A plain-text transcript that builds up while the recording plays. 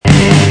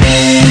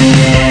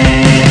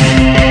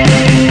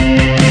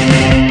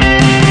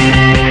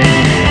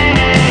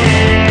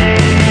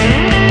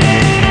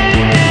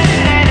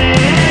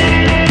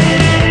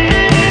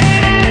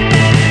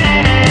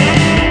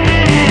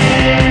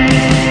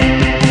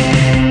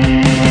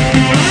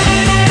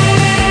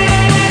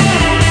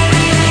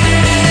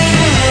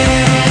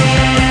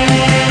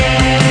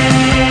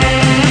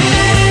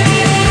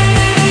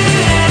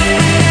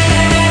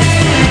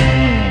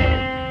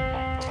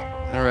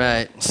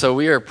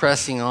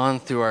pressing on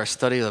through our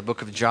study of the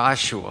book of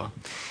Joshua.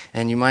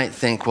 And you might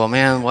think, well,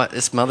 man,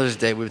 it's Mother's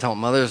Day. We've talked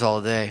mothers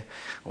all day.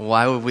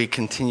 Why would we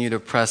continue to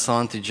press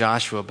on through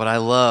Joshua? But I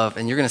love,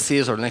 and you're going to see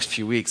this over the next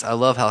few weeks, I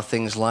love how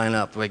things line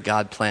up the way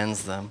God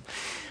plans them.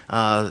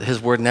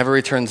 His word never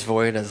returns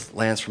void, as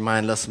Lance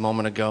reminded us a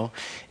moment ago.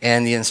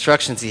 And the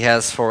instructions he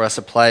has for us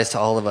applies to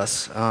all of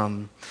us.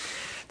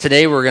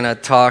 Today we're going to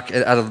talk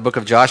out of the book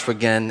of Joshua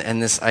again,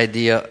 and this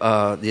idea,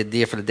 the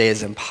idea for today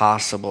is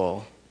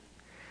impossible.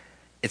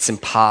 It's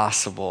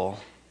impossible.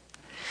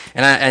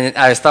 And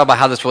I thought about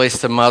how this relates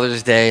to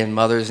Mother's Day and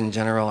mothers in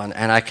general,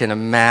 and I can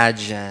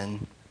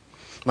imagine,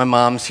 my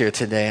mom's here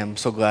today, I'm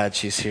so glad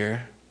she's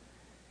here.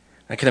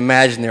 I can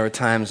imagine there were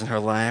times in her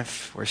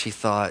life where she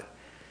thought,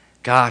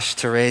 gosh,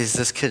 to raise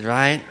this kid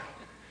right,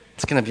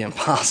 it's going to be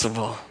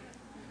impossible.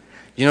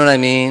 You know what I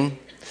mean?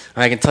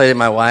 I can tell you that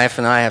my wife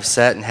and I have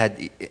sat and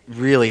had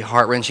really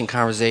heart-wrenching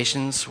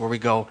conversations where we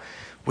go,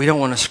 we don't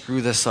want to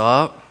screw this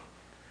up.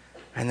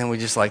 And then we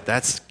just like,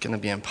 that's going to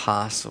be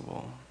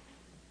impossible.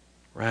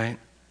 Right?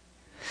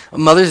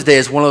 Mother's Day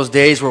is one of those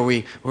days where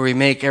we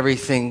make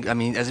everything,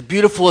 as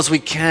beautiful as we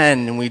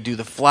can, and we do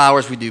the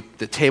flowers, we do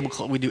the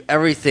tablecloth, we do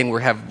everything.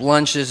 We have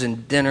lunches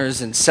and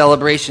dinners and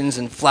celebrations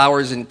and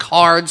flowers and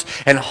cards,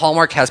 and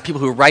Hallmark has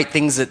people who write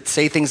things that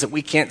say things that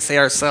we can't say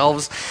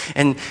ourselves,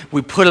 and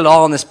we put it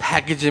all in this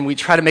package and we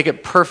try to make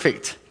it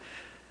perfect.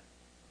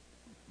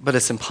 But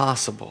it's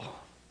impossible.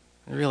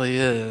 It really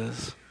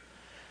is.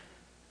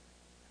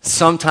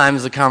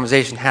 Sometimes the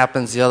conversation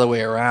happens the other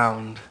way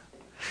around.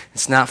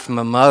 It's not from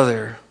a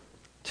mother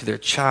to their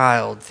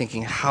child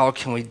thinking, how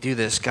can we do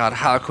this, God?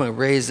 How can we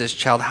raise this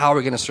child? How are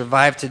we going to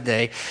survive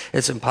today?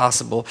 It's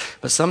impossible.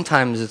 But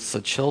sometimes it's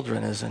the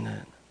children, isn't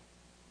it?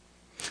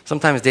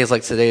 Sometimes days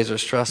like today's are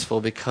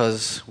stressful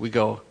because we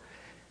go,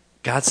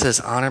 God says,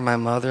 honor my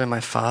mother and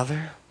my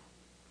father?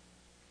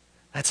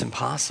 That's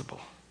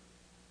impossible.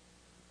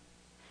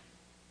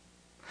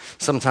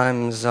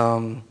 Sometimes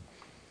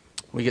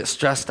we get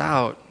stressed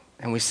out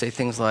and we say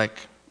things like,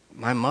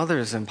 my mother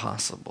is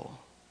impossible.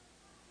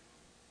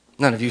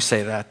 None of you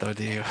say that, though,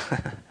 do you?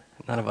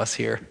 None of us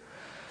here.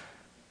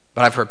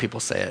 But I've heard people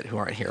say it who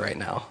aren't here right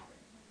now.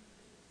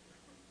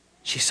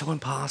 She's so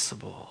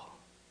impossible.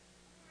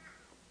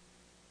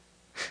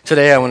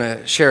 Today I want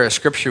to share a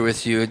scripture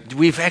with you.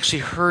 We've actually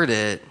heard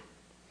it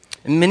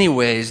in many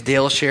ways.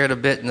 Dale shared a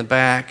bit in the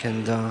back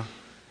and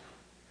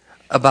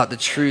about the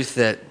truth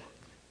that,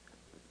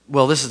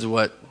 well, this is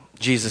what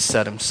Jesus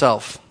said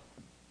himself.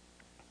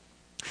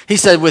 He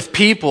said, with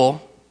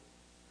people,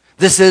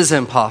 this is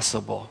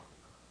impossible.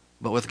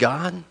 But with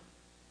God,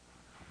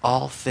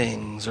 all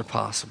things are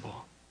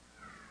possible.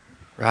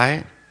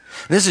 Right?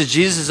 This is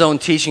Jesus' own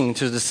teaching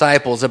to his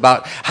disciples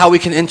about how we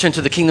can enter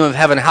into the kingdom of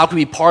heaven, how can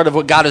we be part of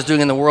what God is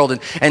doing in the world.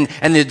 And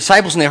the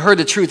disciples, when they heard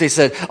the truth, they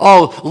said,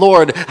 oh,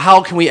 Lord,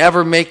 how can we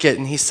ever make it?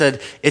 And he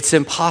said, it's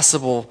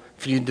impossible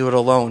for you to do it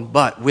alone.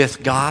 But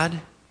with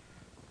God,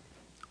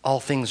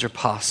 all things are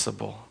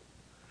possible.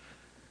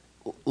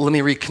 Let me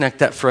reconnect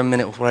that for a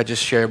minute with what I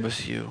just shared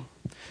with you.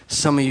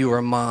 Some of you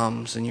are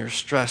moms and you're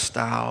stressed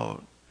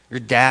out.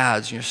 You're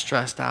dads and you're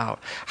stressed out.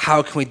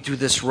 How can we do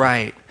this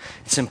right?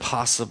 It's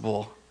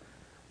impossible.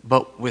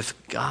 But with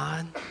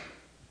God,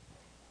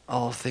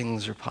 all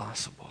things are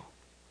possible.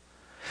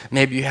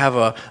 Maybe you have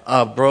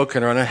a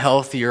broken or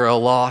unhealthy or a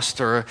lost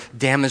or a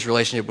damaged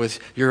relationship with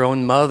your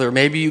own mother.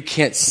 Maybe you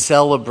can't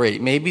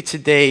celebrate. Maybe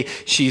today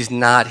she's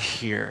not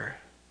here.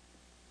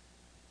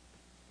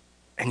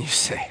 And you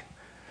say,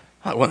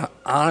 I want to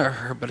honor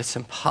her, but it's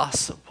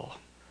impossible.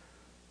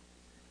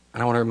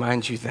 And I want to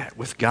remind you that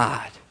with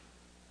God,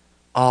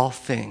 all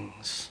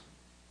things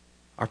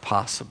are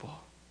possible.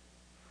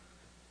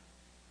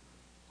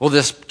 Well,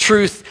 this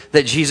truth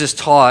that Jesus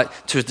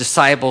taught to his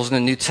disciples in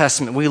the New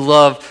Testament, we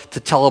love to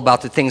tell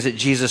about the things that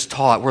Jesus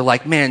taught. We're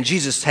like, man,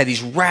 Jesus had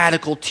these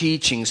radical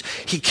teachings.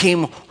 He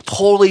came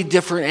totally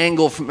different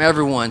angle from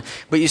everyone.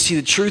 But you see,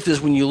 the truth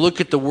is when you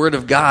look at the Word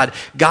of God,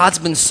 God's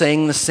been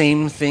saying the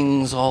same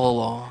things all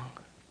along.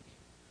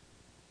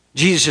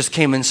 Jesus just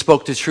came and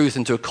spoke the truth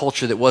into a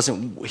culture that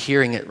wasn't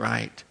hearing it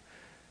right.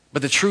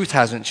 But the truth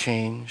hasn't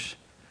changed.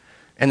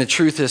 And the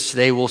truth is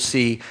today we'll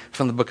see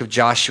from the book of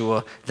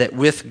Joshua that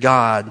with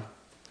God,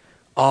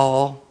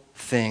 all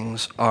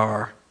things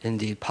are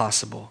indeed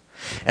possible.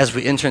 As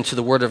we enter into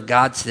the Word of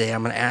God today,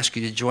 I'm going to ask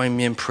you to join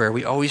me in prayer.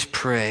 We always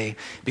pray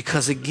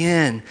because,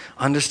 again,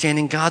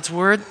 understanding God's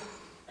Word,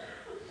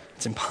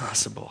 it's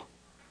impossible.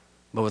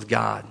 But with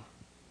God,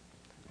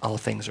 all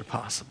things are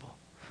possible.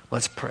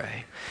 Let's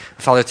pray.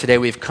 Father, today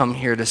we've come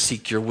here to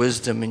seek your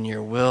wisdom and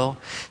your will,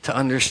 to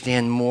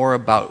understand more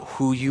about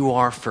who you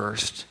are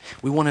first.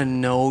 We want to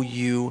know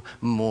you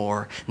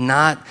more,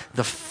 not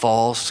the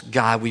false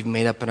God we've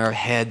made up in our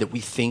head that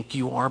we think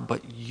you are,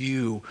 but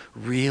you,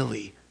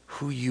 really,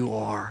 who you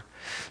are.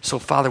 So,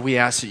 Father, we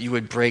ask that you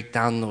would break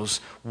down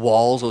those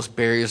walls, those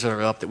barriers that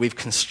are up that we've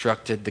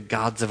constructed, the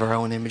gods of our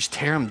own image.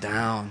 Tear them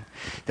down,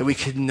 that we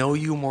could know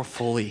you more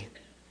fully,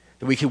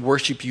 that we could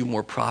worship you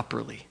more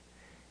properly.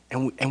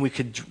 And we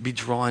could be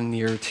drawn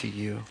near to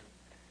you.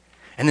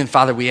 And then,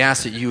 Father, we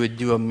ask that you would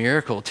do a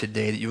miracle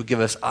today, that you would give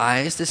us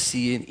eyes to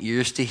see and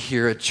ears to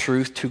hear a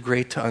truth too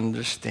great to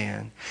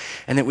understand,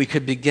 and that we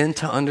could begin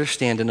to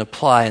understand and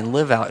apply and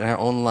live out in our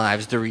own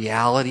lives the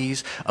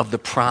realities of the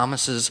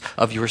promises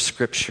of your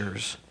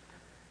scriptures.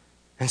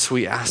 And so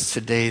we ask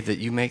today that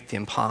you make the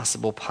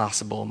impossible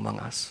possible among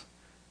us.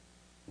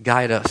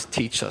 Guide us,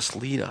 teach us,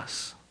 lead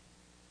us.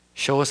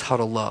 Show us how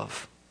to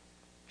love.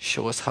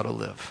 Show us how to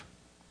live.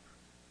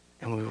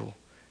 And we will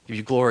give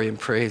you glory and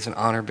praise and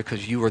honor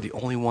because you are the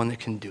only one that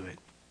can do it.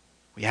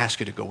 We ask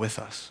you to go with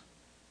us.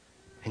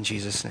 In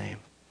Jesus' name,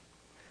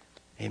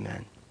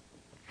 amen.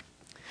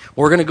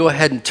 We're going to go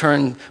ahead and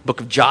turn the book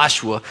of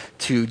Joshua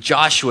to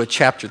Joshua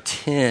chapter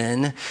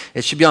 10.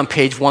 It should be on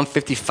page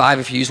 155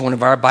 if you use one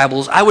of our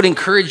Bibles. I would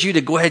encourage you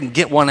to go ahead and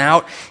get one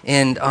out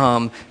and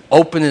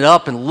open it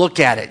up and look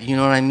at it. You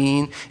know what I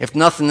mean? If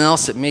nothing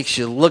else, it makes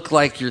you look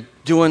like you're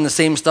doing the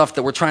same stuff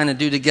that we're trying to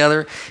do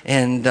together.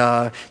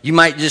 And you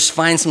might just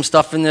find some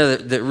stuff in there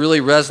that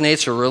really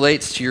resonates or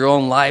relates to your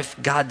own life.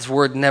 God's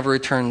word never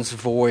returns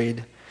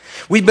void.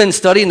 We've been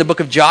studying the book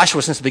of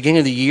Joshua since the beginning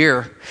of the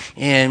year,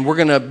 and we're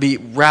going to be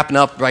wrapping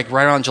up like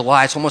right around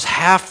July. It's almost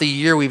half the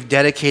year we've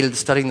dedicated to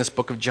studying this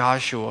book of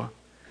Joshua.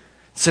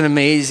 It's an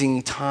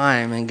amazing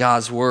time in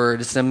God's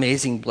word. It's an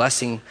amazing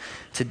blessing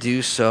to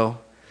do so.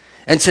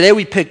 And today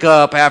we pick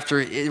up after,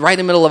 right in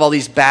the middle of all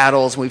these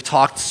battles, and we've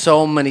talked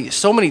so many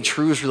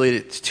truths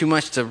related. It's too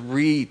much to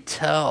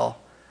retell.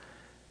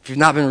 If you've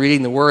not been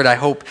reading the word, I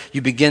hope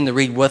you begin to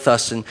read with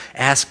us and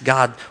ask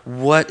God,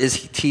 what is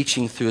he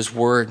teaching through his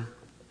word?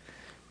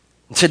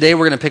 Today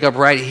we're going to pick up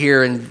right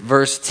here in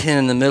verse 10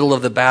 in the middle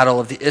of the battle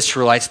of the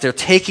Israelites. They're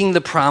taking the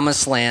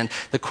promised land.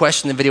 The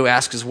question the video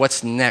asks is,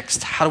 what's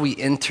next? How do we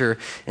enter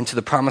into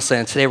the promised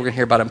land? Today we're going to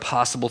hear about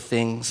impossible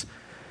things.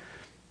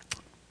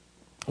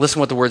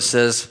 Listen what the word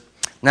says.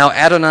 Now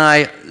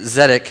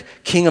Adoni-Zedek,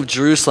 king of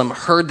Jerusalem,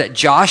 heard that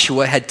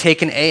Joshua had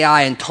taken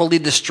Ai and totally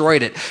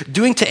destroyed it,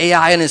 doing to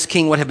Ai and his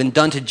king what had been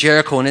done to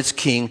Jericho and its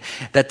king,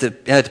 that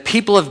the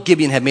people of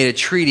Gibeon had made a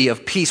treaty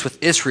of peace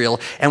with Israel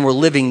and were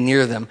living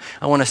near them.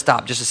 I want to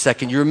stop just a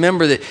second. You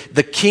remember that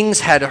the kings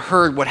had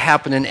heard what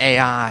happened in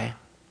Ai,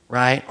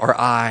 right? Or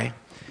Ai.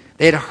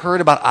 They had heard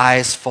about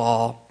Ai's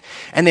fall.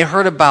 And they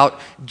heard about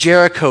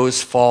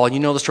Jericho's fall. And you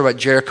know the story about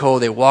Jericho.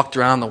 They walked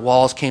around, the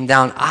walls came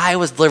down. Ai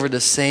was delivered the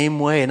same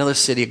way, another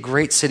city, a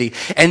great city.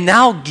 And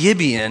now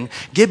Gibeon,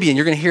 you're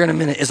going to hear in a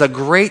minute, is a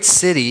great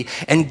city.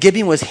 And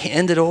Gibeon was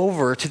handed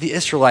over to the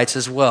Israelites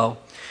as well.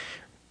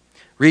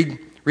 Read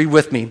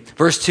with me.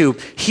 Verse 2.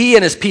 He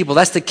and his people,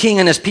 that's the king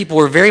and his people,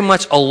 were very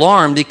much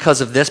alarmed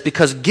because of this,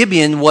 because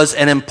Gibeon was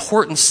an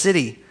important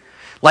city.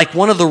 Like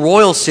one of the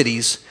royal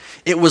cities.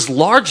 It was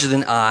larger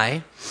than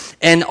Ai.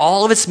 And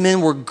all of its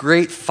men were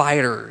great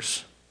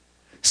fighters.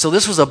 So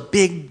this was a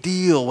big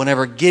deal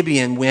whenever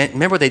Gibeon went.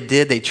 Remember what they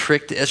did? They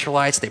tricked the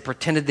Israelites. They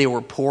pretended they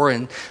were poor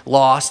and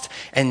lost.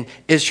 And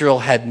Israel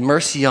had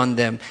mercy on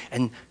them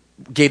and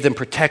gave them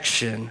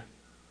protection.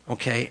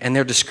 Okay? And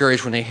they're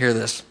discouraged when they hear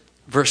this.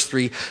 Verse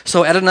 3.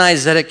 So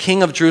Adoni-Zedek,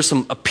 king of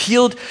Jerusalem,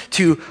 appealed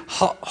to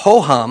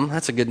Hoham,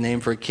 that's a good name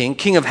for a king,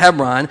 king of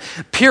Hebron,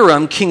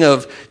 Piram, king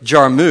of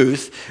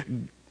Jarmuth,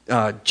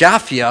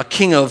 Japhia,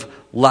 king of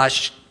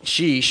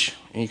Lachish,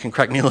 and you can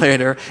correct me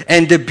later,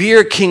 and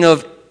Debir, king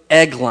of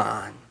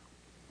Eglon.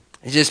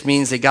 It just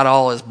means they got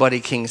all his buddy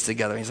kings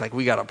together. He's like,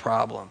 we got a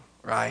problem,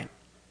 right?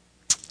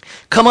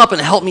 Come up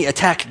and help me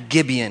attack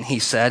Gibeon, he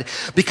said,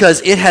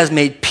 because it has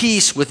made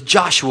peace with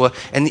Joshua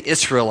and the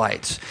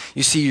Israelites.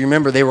 You see, you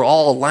remember they were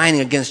all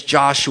aligning against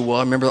Joshua.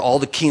 Remember, all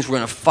the kings were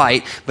going to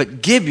fight,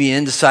 but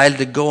Gibeon decided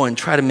to go and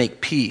try to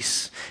make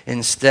peace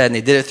instead, and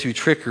they did it through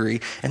trickery,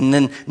 and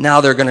then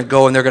now they're going to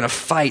go and they're going to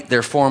fight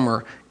their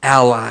former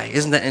ally.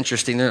 Isn't that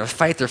interesting? They're going to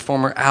fight their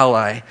former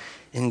ally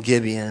in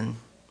Gibeon.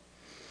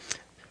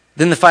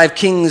 Then the 5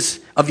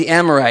 kings of the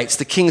Amorites,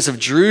 the kings of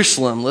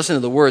Jerusalem, listen to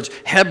the words,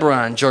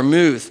 Hebron,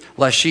 Jarmuth,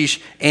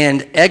 Lachish,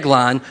 and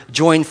Eglon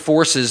joined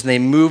forces, and they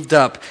moved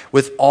up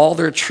with all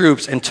their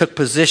troops and took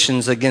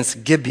positions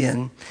against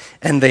Gibeon,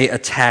 and they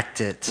attacked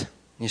it.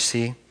 You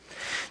see?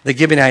 The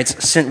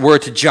Gibeonites sent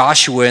word to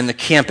Joshua in the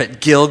camp at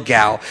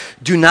Gilgal,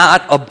 do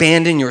not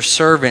abandon your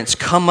servants.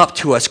 Come up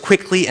to us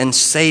quickly and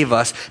save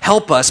us.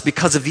 Help us,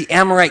 because of the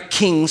Amorite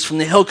kings from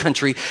the hill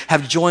country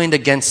have joined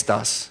against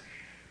us.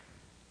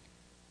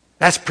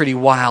 That's pretty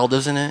wild,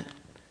 isn't it?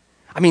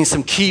 I mean,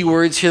 some key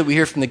words here that we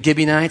hear from the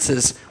Gibeonites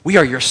is, we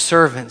are your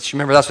servants. You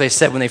remember that's what they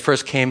said when they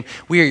first came,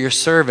 we are your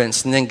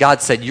servants. And then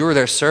God said, you're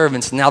their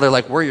servants. And now they're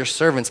like, we're your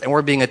servants, and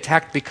we're being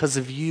attacked because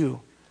of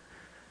you.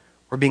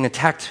 We're being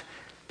attacked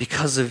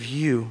because of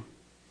you.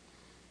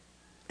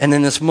 And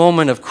in this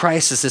moment of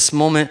crisis, this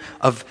moment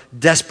of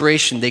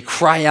desperation, they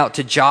cry out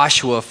to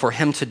Joshua for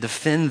him to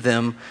defend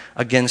them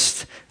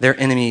against their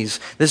enemies.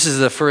 This is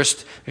the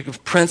first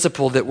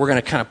principle that we're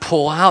going to kind of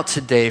pull out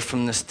today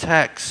from this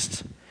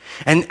text.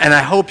 And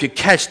I hope you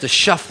catch the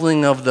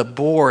shuffling of the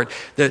board,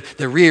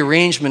 the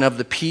rearrangement of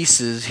the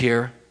pieces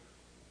here.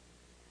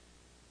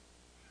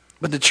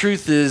 But the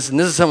truth is, and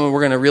this is something we're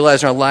going to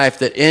realize in our life,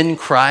 that in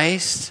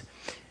Christ,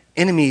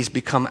 enemies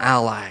become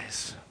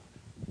allies.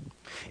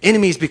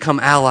 Enemies become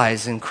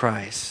allies in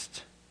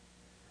Christ.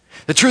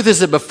 The truth is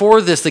that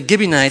before this, the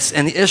Gibeonites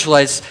and the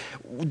Israelites,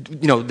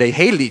 they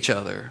hated each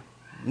other.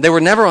 They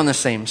were never on the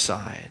same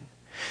side.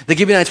 The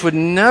Gibeonites would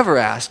never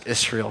ask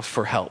Israel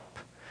for help.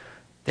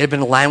 They had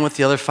been aligned with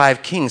the other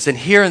 5 kings. And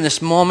here in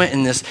this moment,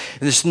 in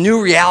this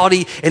new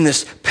reality, in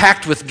this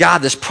pact with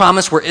God, this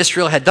promise where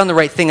Israel had done the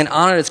right thing and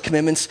honored its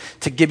commitments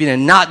to Gibeon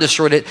and not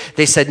destroyed it,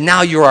 they said,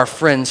 now you're our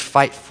friends,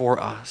 fight for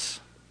us.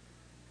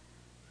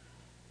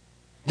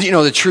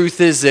 The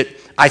truth is that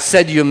I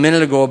said to you a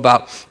minute ago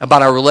about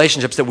our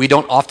relationships that we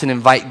don't often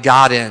invite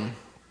God in.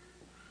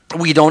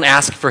 We don't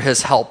ask for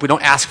his help. We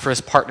don't ask for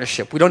his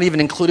partnership. We don't even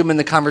include him in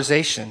the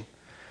conversation.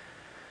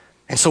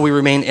 And so we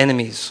remain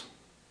enemies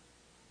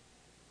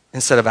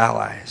instead of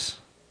allies.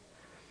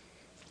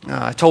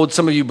 I told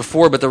some of you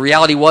before, but the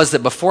reality was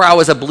that before I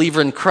was a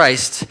believer in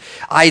Christ,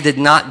 I did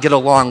not get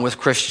along with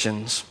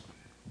Christians.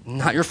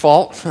 Not your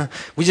fault.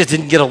 We just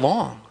didn't get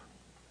along.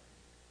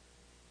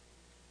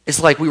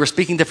 It's like we were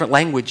speaking different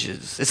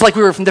languages. It's like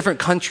we were from different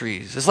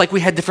countries. It's like we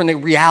had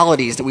different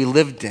realities that we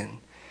lived in.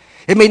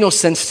 It made no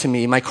sense to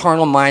me. My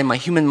carnal mind, my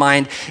human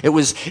mind, it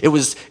was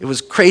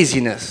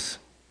craziness.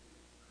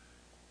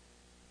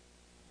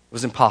 It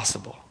was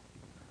impossible.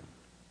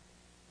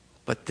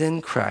 But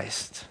then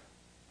Christ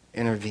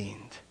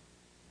intervened.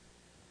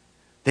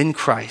 Then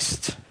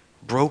Christ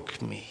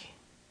broke me.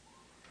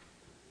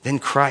 Then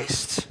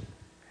Christ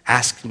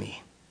asked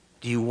me,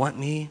 do you want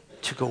me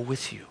to go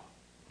with you?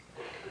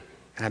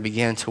 And I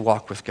began to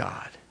walk with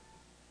God.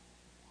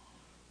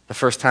 The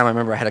first time I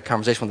remember I had a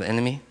conversation with the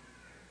enemy,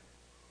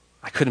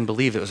 I couldn't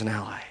believe it was an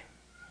ally.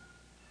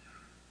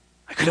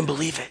 I couldn't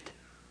believe it.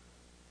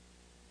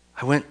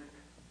 I went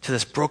to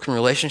this broken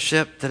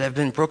relationship that had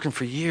been broken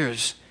for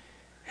years,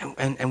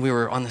 and we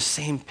were on the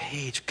same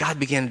page. God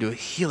began to do a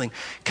healing.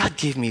 God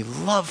gave me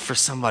love for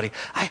somebody.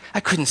 I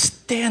couldn't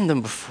stand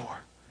them before.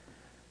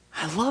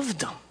 I loved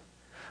them.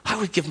 I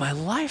would give my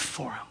life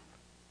for them.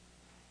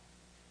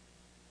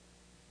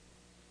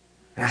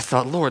 And I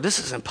thought, Lord, this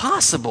is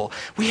impossible.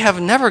 We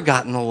have never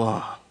gotten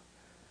along.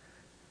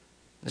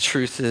 The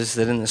truth is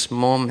that in this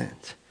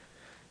moment,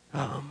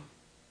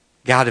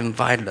 God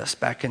invited us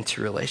back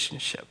into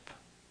relationship.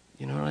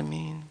 You know what I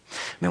mean?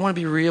 I want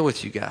to be real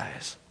with you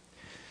guys.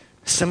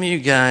 Some of you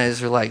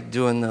guys are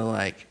doing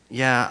the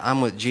yeah,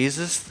 I'm with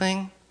Jesus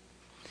thing,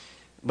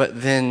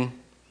 but then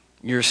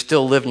you're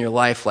still living your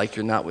life like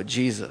you're not with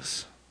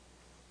Jesus.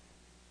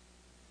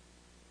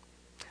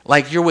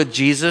 Like you're with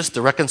Jesus,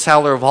 the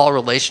reconciler of all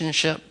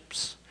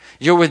relationships.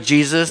 You're with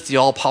Jesus, the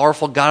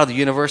all-powerful God of the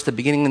universe, the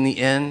beginning and the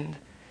end.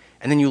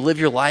 And then you live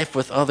your life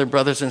with other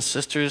brothers and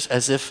sisters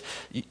as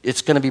if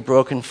it's going to be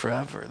broken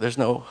forever. There's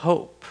no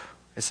hope.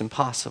 It's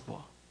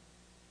impossible.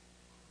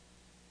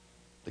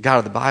 The God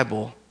of the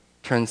Bible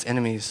turns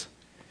enemies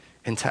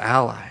into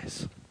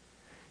allies.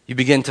 You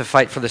begin to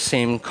fight for the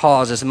same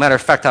cause. As a matter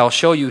of fact, I'll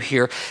show you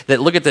here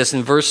that, look at this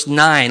in verse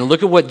 9.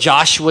 Look at what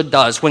Joshua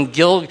does. When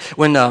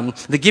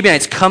the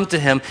Gibeonites come to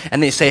him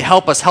and they say,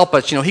 help us,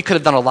 he could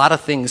have done a lot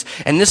of things.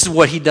 And this is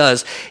what he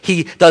does.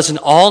 He does an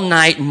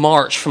all-night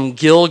march from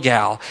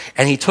Gilgal,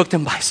 and he took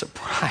them by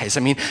surprise.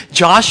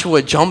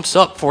 Joshua jumps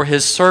up for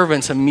his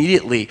servants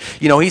immediately.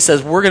 He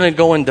says, we're going to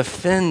go and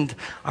defend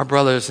our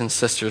brothers and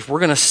sisters. We're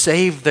going to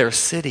save their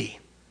city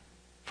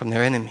from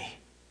their enemy.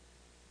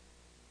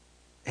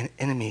 And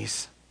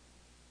enemies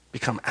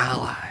become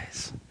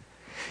allies.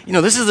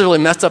 This is the really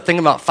messed up thing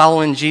about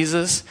following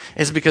Jesus,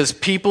 is because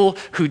people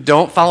who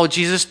don't follow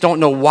Jesus don't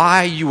know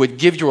why you would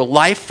give your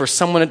life for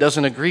someone that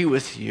doesn't agree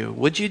with you.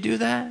 Would you do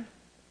that?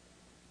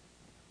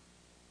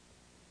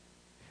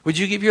 Would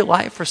you give your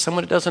life for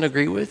someone that doesn't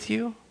agree with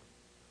you?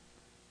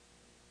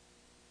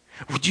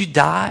 Would you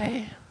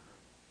die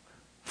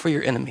for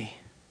your enemy?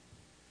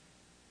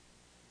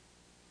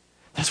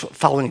 That's what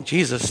following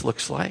Jesus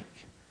looks like.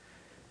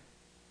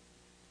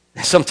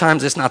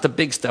 Sometimes it's not the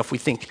big stuff. We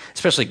think,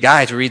 especially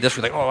guys, we read this,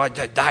 we're like, oh, I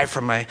died for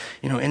my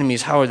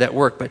enemies. How would that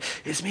work? But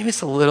maybe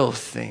it's the little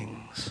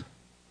things.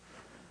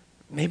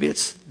 Maybe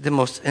it's the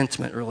most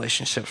intimate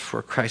relationships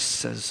where Christ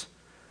says,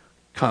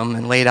 come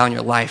and lay down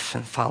your life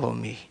and follow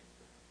me.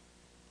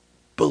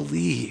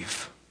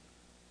 Believe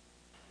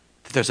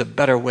that there's a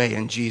better way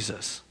in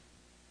Jesus.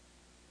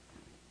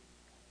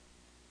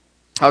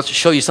 I'll just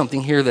show you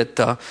something here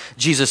that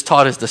Jesus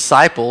taught his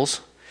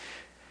disciples.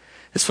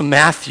 It's from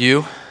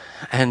Matthew.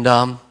 And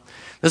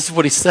this is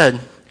what he said.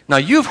 Now,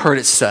 you've heard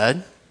it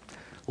said,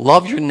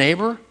 love your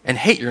neighbor and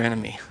hate your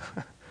enemy.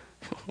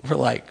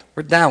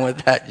 We're down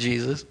with that,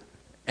 Jesus.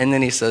 And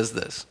then he says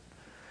this,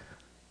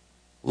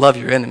 love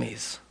your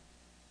enemies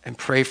and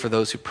pray for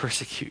those who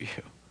persecute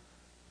you.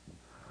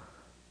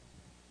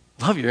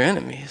 Love your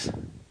enemies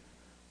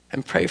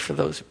and pray for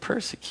those who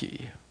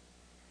persecute you.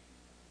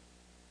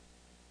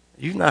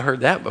 You've not heard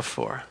that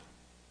before.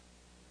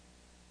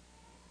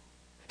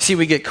 See,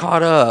 we get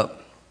caught up.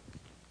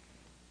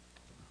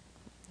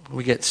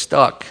 We get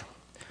stuck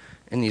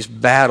in these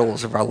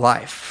battles of our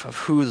life, of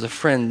who's the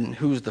friend and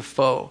who's the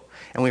foe.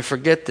 And we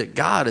forget that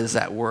God is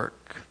at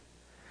work,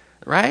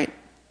 right?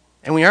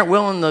 And we aren't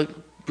willing to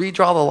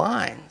redraw the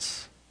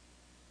lines.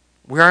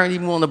 We aren't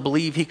even willing to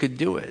believe he could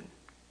do it.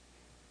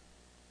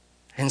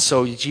 And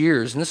so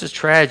years, and this is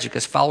tragic,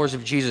 as followers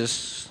of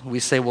Jesus, we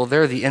say, well,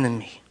 they're the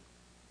enemy.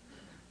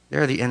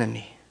 They're the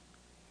enemy.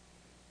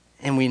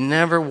 And we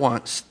never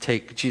once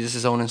take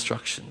Jesus' own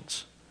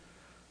instructions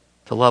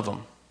to love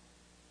them,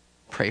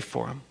 pray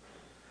for them,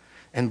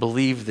 and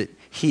believe that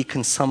he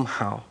can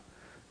somehow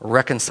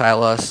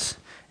reconcile us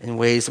in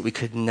ways that we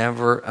could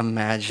never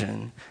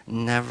imagine.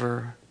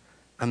 Never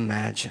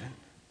imagine.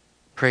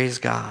 Praise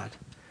God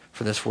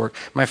for this work.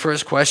 My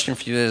first question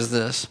for you is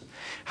this.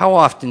 How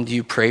often do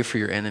you pray for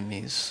your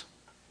enemies?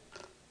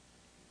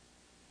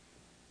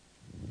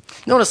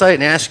 Notice I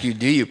didn't ask you,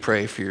 do you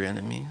pray for your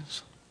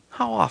enemies?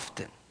 How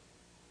often?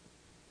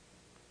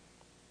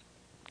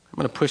 I'm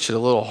going to push it a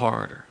little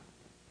harder.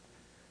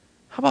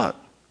 How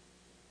about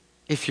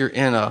if you're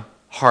in a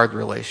hard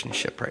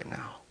relationship right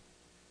now?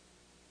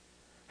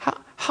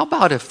 How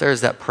about if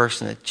there's that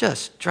person that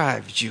just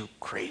drives you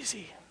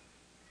crazy?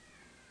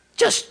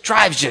 Just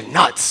drives you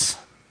nuts.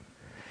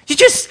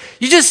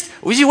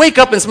 When you wake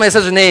up and somebody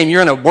says their name,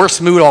 you're in a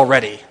worse mood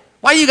already.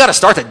 Why do you got to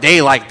start the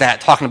day like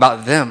that, talking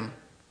about them?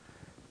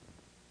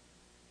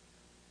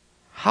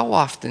 How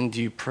often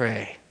do you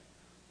pray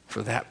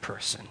for that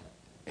person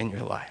in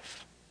your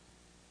life?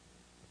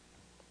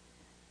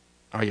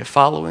 Are you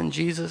following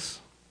Jesus?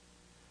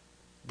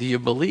 Do you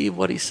believe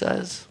what he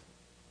says?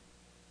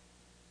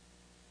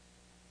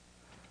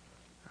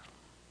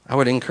 I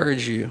would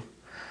encourage you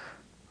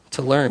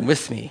to learn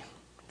with me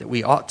that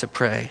we ought to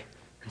pray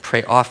and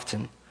pray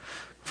often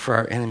for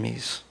our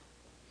enemies.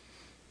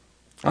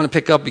 I want to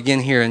pick up again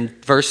here in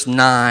verse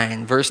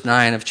 9. Verse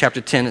 9 of chapter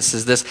 10, it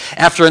says this.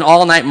 After an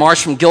all-night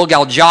march from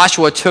Gilgal,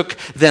 Joshua took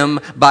them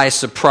by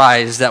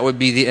surprise. That would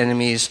be the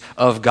enemies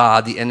of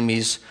God, the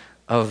enemies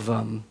of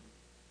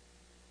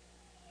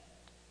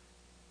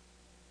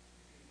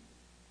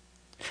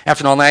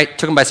After an all night,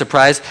 took them by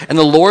surprise, and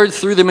the Lord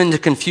threw them into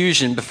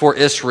confusion before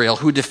Israel,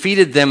 who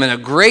defeated them in a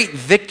great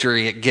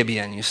victory at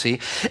Gibeon, you see.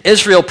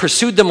 Israel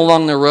pursued them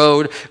along the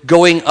road,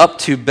 going up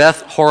to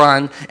Beth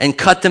Horon, and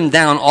cut them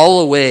down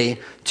all the way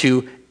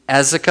to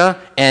Azekah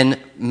and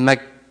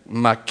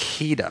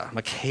Makkedah.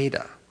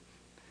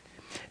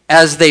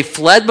 As they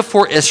fled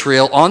before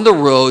Israel on the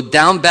road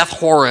down Beth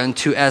Horon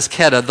to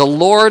Azekah, the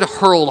Lord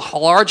hurled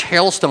large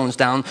hailstones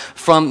down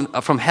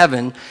from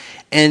heaven,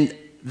 and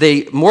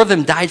more of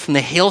them died from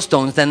the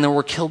hailstones than they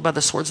were killed by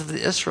the swords of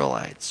the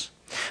Israelites.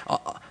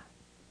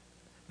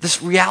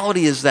 This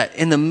reality is that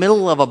in the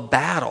middle of a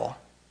battle,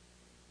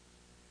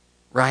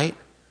 right,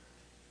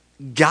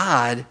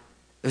 God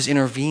is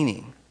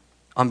intervening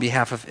on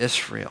behalf of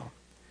Israel.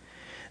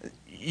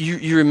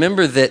 You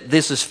remember that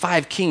this is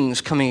 5 kings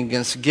coming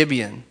against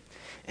Gibeon,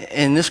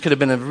 and this could have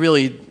been a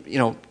really,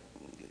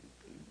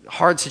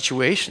 hard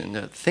situation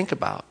to think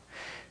about.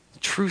 The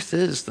truth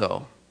is,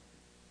 though,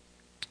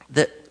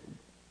 that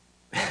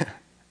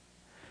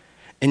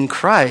in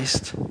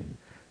Christ,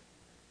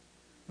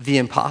 the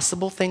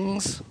impossible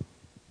things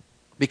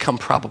become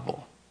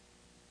probable.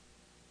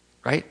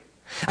 Right?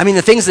 I mean,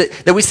 the things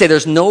that we say,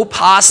 there's no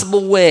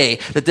possible way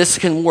that this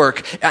can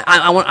work.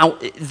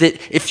 That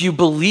if you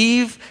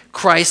believe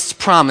Christ's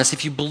promise,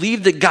 if you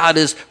believe that God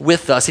is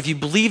with us, if you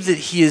believe that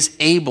he is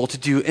able to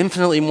do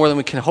infinitely more than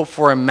we can hope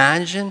for or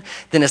imagine,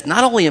 then it's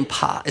not only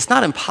it's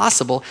not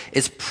impossible,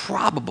 it's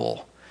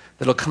probable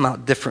that it'll come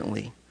out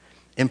differently.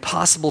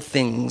 Impossible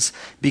things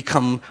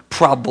become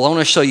probable. I want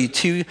to show you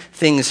 2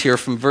 things here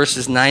from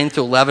verses 9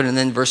 to 11 and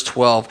then verse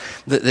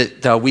 12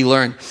 that we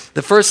learn.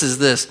 The first is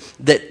this,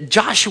 that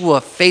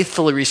Joshua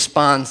faithfully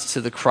responds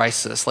to the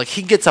crisis. Like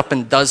he gets up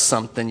and does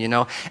something, and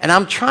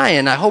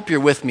I hope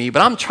you're with me,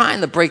 but I'm trying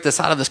to break this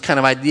out of this kind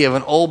of idea of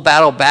an old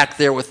battle back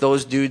there with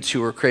those dudes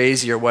who were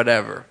crazy or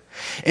whatever,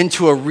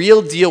 into a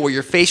real deal where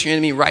you're facing your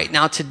enemy right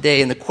now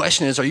today. And the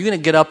question is, are you going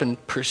to get up and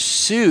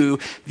pursue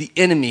the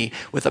enemy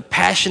with a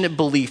passionate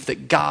belief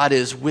that God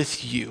is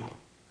with you?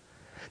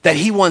 That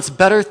he wants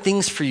better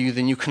things for you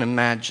than you can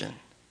imagine?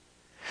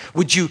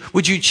 Would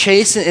you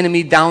chase an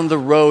enemy down the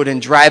road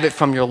and drive it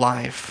from your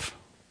life?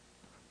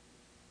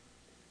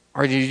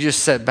 Or do you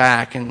just sit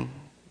back and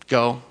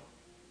go,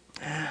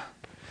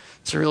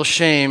 it's a real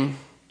shame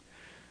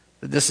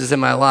that this is in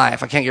my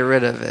life. I can't get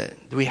rid of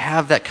it. Do we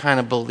have that kind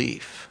of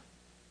belief?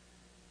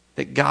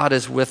 That God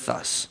is with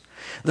us.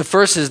 The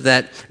first is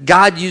that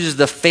God uses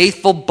the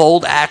faithful,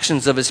 bold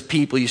actions of his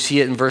people. You see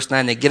it in verse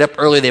 9. They get up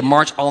early, they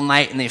march all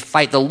night, and they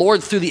fight. The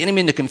Lord threw the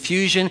enemy into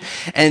confusion,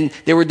 and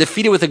they were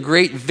defeated with a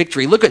great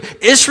victory. Look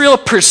at Israel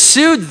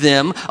pursued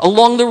them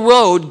along the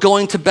road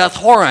going to Beth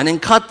Horon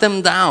and cut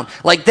them down.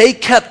 Like they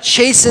kept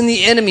chasing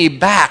the enemy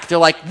back. They're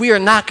like, we are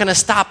not going to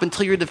stop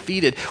until you're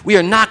defeated. We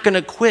are not going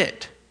to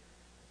quit.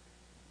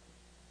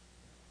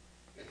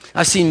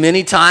 I've seen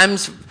many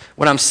times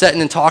when I'm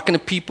sitting and talking to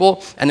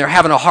people and they're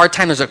having a hard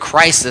time, there's a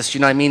crisis,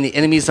 you know what I mean? The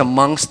enemy's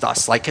amongst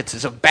us. Like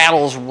it's a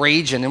battle's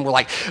raging and we're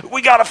like,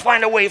 we got to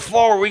find a way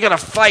forward. We got to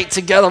fight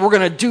together. We're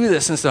going to do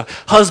this. And it's a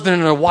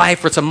husband and a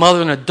wife, or it's a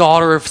mother and a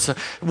daughter, or if it's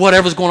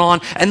whatever's going on.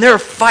 And they're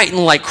fighting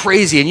like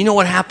crazy. And you know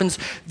what happens?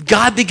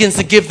 God begins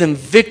to give them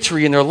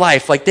victory in their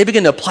life. Like they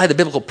begin to apply the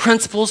biblical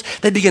principles.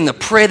 They begin to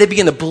pray. They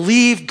begin to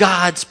believe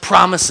God's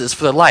promises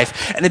for their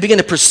life. And they begin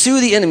to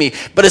pursue the enemy.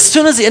 But as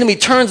soon as the enemy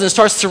turns and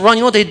starts to run,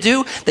 you know what they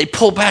do? They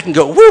pull back and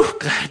go, whoo,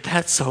 God,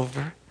 that's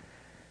over.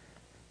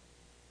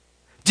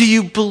 Do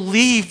you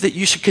believe that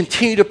you should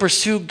continue to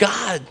pursue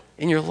God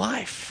in your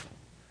life?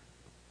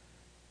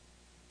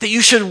 That you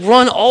should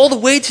run all the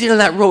way to the end of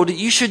that road, that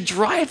you should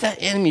drive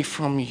that enemy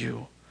from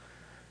you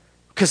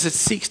because it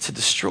seeks to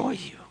destroy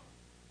you.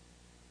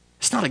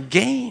 It's not a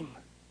game.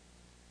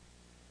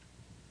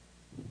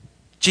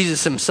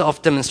 Jesus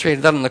himself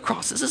demonstrated that on the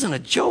cross. This isn't a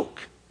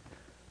joke.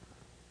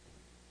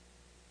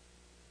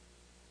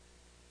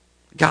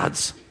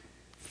 God's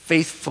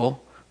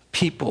faithful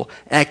people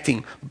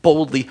acting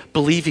boldly,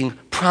 believing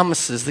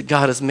promises that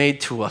God has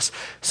made to us,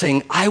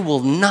 saying,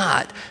 I'm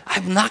not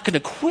going to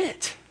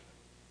quit.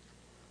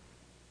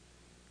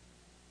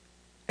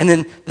 And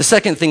then the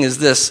second thing is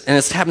this, and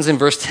it happens in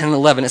verse 10 and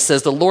 11. It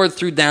says, the Lord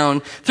threw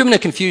them into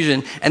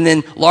confusion, and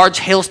then large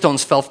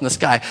hailstones fell from the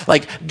sky.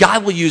 Like,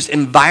 God will use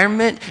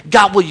environment.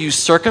 God will use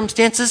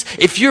circumstances.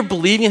 If you're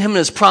believing in him and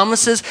his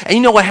promises, and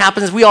you know what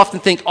happens is we often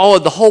think, oh,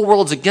 the whole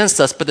world's against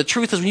us. But the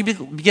truth is when you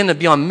begin to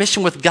be on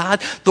mission with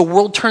God, the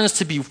world turns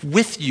to be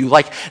with you.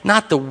 Like,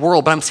 not the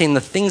world, but I'm saying the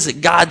things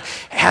that God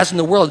has in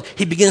the world.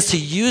 He begins to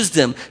use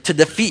them to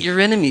defeat your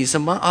enemies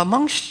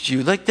amongst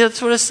you. Like,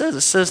 that's what it says.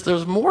 It says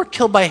there's more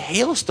killed by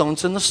hailstones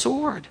than the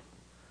sword.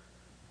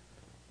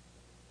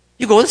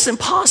 You go, this is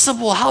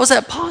impossible. How is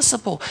that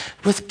possible?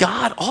 With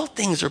God, all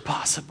things are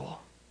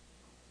possible.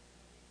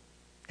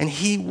 And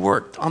he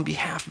worked on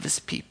behalf of his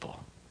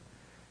people.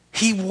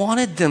 He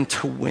wanted them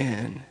to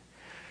win.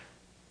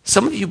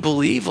 Some of you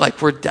believe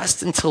like we're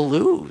destined to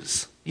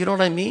lose. You know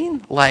what I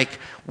mean? Like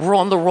we're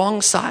on the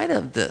wrong side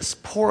of this.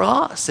 Poor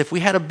us. If we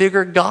had a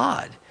bigger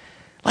God.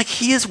 Like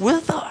he is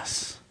with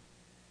us.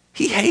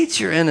 He hates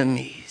your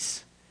enemies.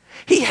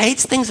 He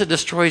hates things that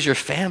destroys your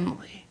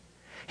family.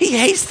 He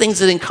hates things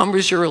that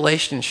encumbers your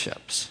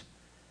relationships.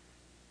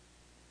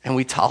 And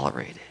we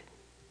tolerate it.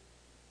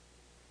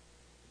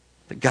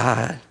 The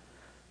God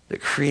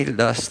that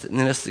created us, that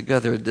knit us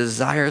together,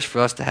 desires for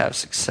us to have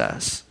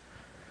success.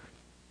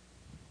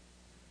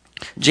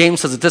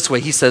 James says it this way.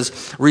 He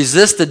says,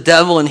 resist the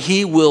devil and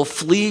he will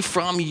flee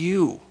from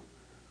you.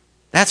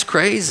 That's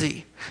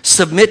crazy.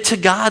 Submit to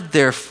God,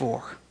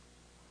 therefore.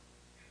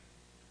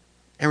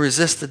 And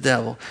resist the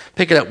devil.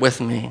 Pick it up with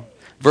me.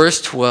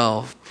 Verse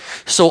 12.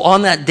 So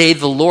on that day,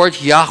 the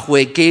Lord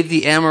Yahweh gave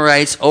the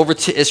Amorites over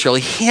to Israel.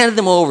 He handed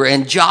them over.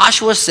 And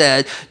Joshua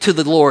said to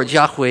the Lord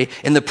Yahweh,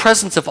 in the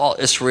presence of all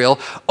Israel,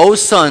 O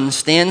sun,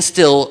 stand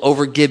still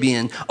over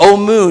Gibeon. O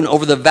moon,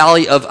 over the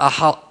valley of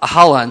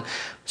Ahalan.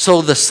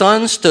 So the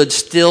sun stood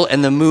still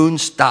and the moon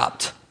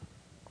stopped,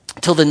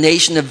 till the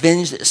nation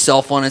avenged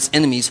itself on its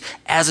enemies,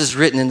 as is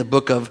written in the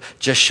book of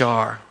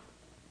Jashar.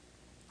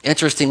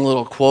 Interesting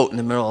little quote in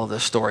the middle of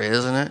this story,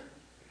 isn't it?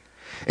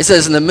 It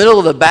says, in the middle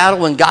of the battle,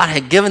 when God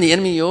had given the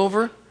enemy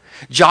over,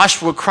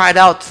 Joshua cried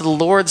out to the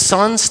Lord,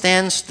 sun,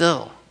 stand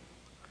still.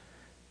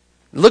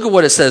 Look at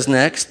what it says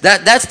next.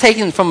 That's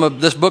taken from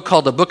this book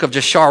called the book of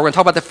Jashar. We're going to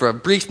talk about that for a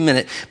brief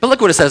minute. But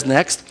look what it says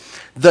next.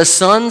 The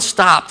sun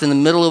stopped in the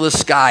middle of the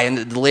sky and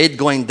it delayed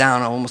going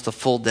down almost a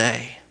full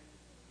day.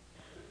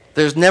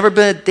 There's never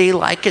been a day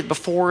like it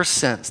before or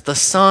since. The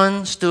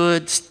sun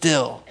stood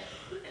still.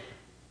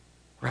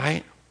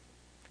 Right?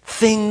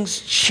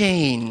 Things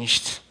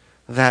changed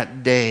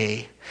that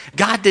day.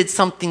 God did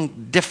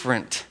something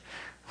different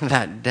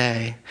that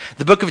day.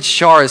 The book of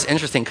Jashar is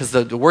interesting because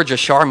the word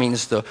Jashar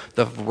means the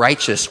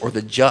righteous or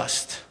the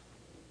just,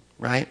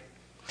 right?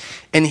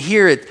 And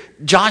here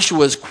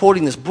Joshua is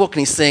quoting this book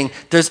and he's saying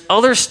there's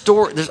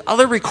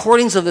other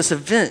recordings of this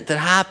event that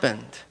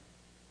happened,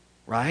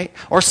 right?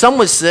 Or some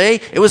would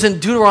say it was in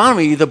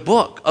Deuteronomy, the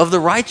book of the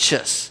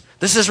righteous.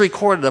 This is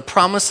recorded, a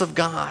promise of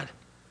God,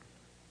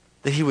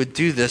 that he would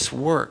do this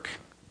work.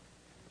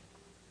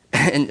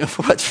 And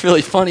what's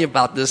really funny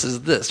about this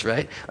is this,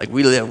 right? Like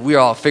we're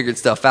all figured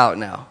stuff out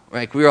now,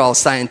 right? We're all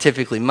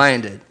scientifically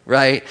minded,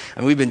 right?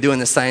 And we've been doing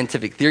this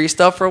scientific theory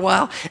stuff for a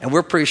while, and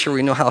we're pretty sure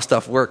we know how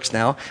stuff works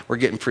now. We're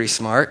getting pretty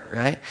smart,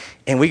 right?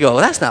 And we go,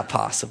 well, that's not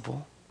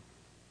possible.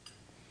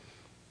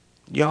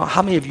 You know,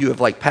 how many of you have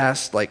like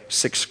passed like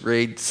 6th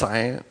grade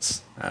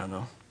science? I don't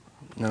know.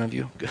 None of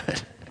you?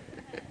 Good.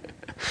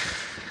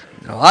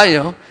 No, I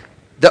know.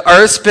 The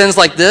earth spins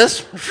like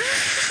this,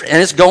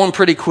 and it's going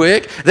pretty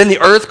quick. Then the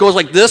earth goes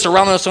like this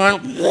around the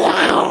sun.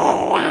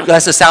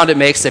 That's the sound it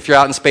makes. If you're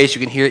out in space,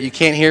 you can hear it. You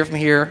can't hear it from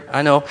here,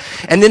 I know.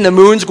 And then the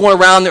moon's going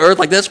around the earth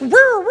like this.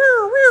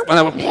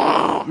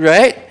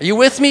 Right? Are you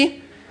with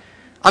me?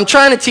 I'm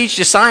trying to teach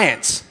you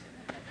science.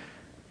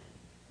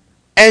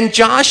 And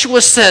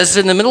Joshua says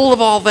in the middle of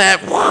all that,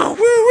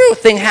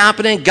 thing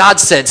happening, God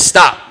said,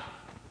 stop.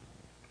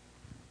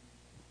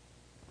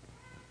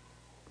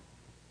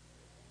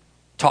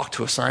 Talk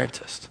to a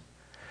scientist.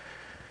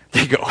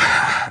 They go,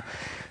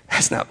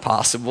 that's not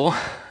possible.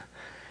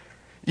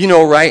 You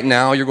know, right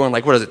now, you're going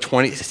like, what is it,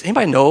 does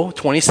anybody know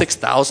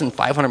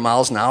 26,500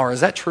 miles an hour?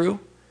 Is that true?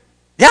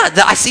 Yeah,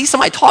 I see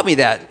somebody taught me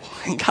that.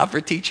 Thank God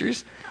for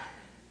teachers.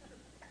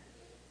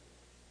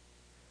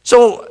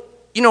 So,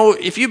 you know,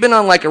 if you've been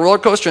on like a roller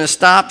coaster and it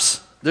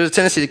stops, there's a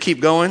tendency to keep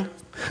going.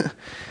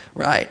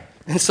 Right.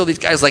 And so these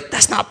guys are like,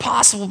 that's not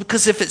possible,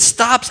 because if it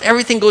stops,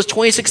 everything goes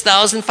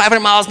 26,500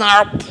 miles an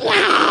hour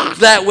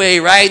that way,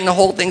 right? And the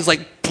whole thing's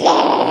like,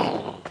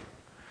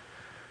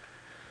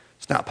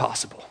 it's not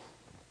possible.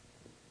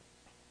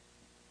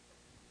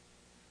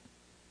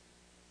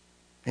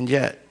 And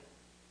yet,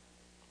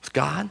 with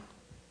God,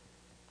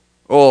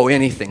 oh,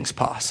 anything's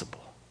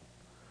possible.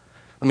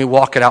 Let me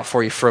walk it out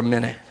for you for a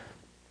minute.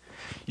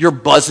 You're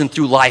buzzing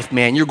through life,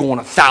 man. You're going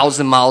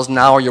 1,000 miles an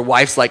hour. Your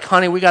wife's like,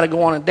 honey, we got to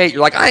go on a date.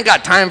 You're like, I ain't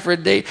got time for a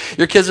date.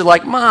 Your kids are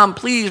like, Mom,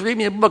 please read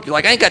me a book. You're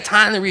like, I ain't got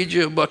time to read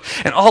you a book.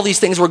 And all these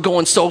things were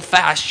going so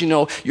fast, you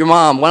know. Your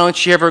mom, why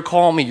don't you ever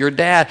call me? Your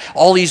dad,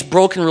 all these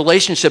broken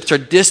relationships are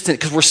distant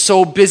because we're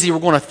so busy. We're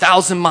going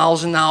 1,000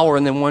 miles an hour.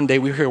 And then one day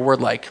we hear a word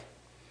like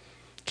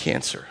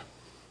cancer,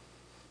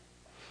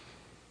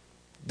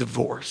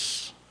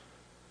 divorce,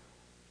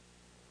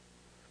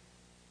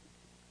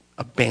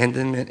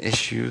 abandonment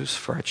issues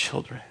for our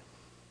children,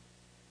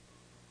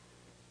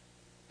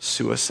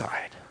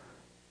 suicide.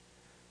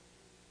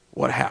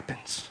 What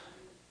happens?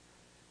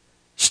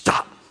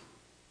 Stop.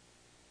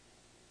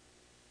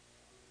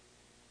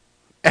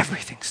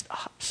 Everything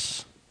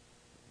stops.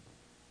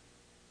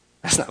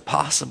 That's not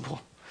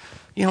possible.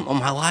 You don't know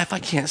my life. I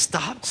can't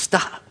stop.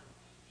 Stop.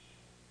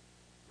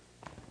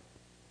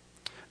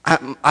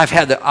 I've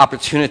had the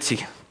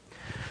opportunity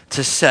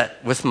to sit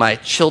with my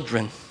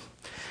children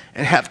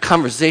and have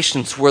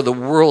conversations where the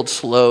world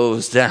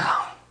slows down.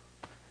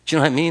 Do you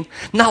know what I mean?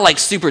 Not like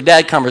super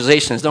dad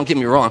conversations, don't get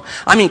me wrong.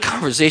 I mean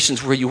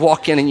conversations where you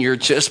walk in and you're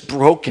just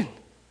broken.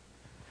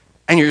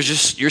 And you're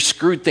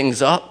screwed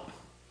things up.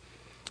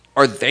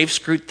 Or they've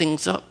screwed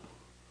things up.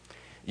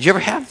 Did you ever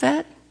have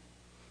that?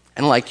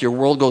 And like your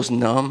world goes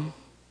numb.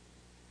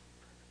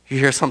 You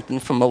hear something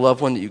from a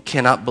loved one that you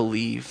cannot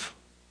believe.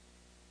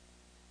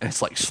 And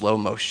it's like slow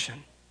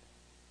motion.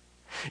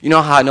 You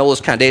know how I know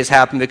those kind of days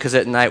happen? Because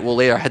at night we'll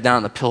lay our head down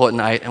on the pillow at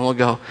night and we'll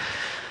go,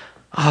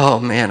 oh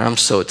man, I'm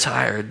so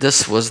tired.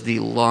 This was the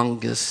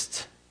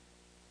longest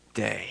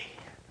day.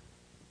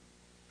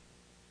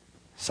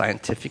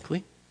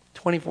 Scientifically,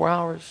 24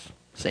 hours.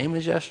 Same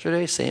as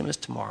yesterday, same as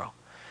tomorrow.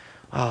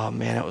 Oh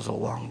man, it was a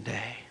long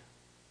day.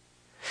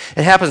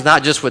 It happens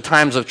not just with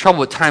times of trouble,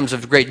 but times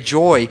of great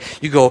joy.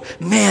 You go,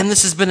 man,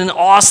 this has been an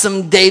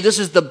awesome day. This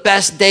is the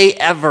best day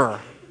ever.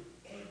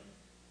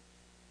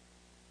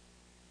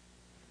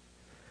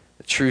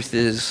 The truth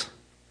is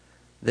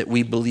that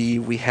we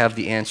believe we have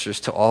the answers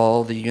to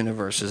all the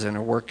universe's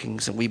inner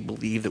workings, and we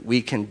believe that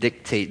we can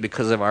dictate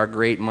because of our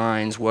great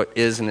minds what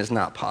is and is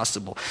not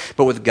possible.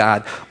 But with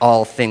God,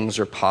 all things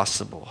are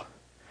possible.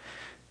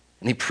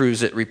 And he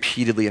proves it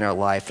repeatedly in our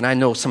life. And I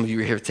know some of you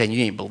are here saying,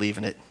 you ain't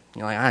believing it.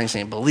 You're like, I ain't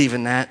saying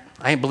believing that.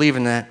 I ain't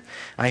believing that.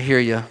 I hear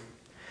you.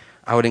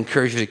 I would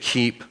encourage you to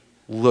keep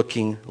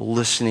looking,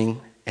 listening,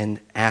 and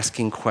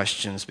asking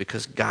questions,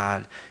 because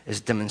God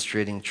is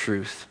demonstrating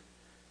truth.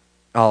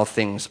 All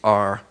things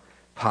are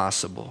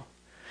possible.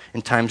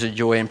 In times of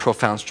joy and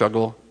profound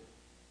struggle,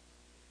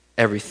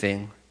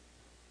 everything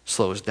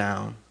slows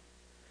down.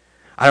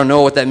 I don't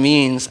know what that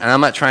means, and I'm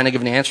not trying to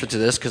give an answer to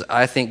this because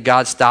I think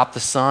God stopped the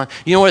sun.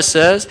 You know what it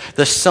says?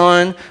 The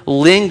sun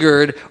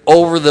lingered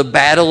over the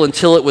battle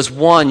until it was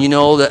won. You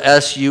know the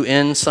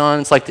S-U-N sun?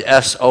 It's like the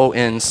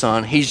S-O-N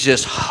sun. He's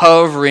just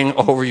hovering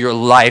over your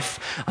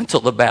life until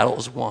the battle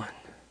is won.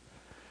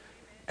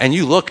 And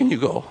you look and you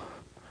go,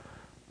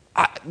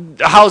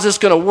 how is this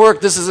going to work?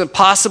 This isn't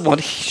possible.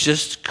 And he's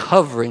just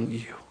covering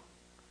you.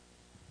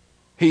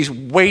 He's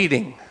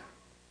waiting.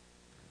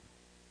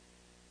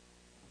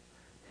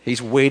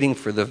 He's waiting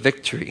for the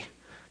victory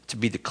to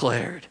be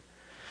declared.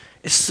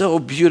 It's so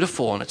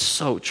beautiful and it's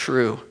so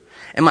true.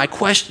 And my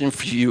question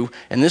for you,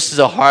 and this is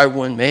a hard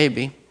one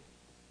maybe,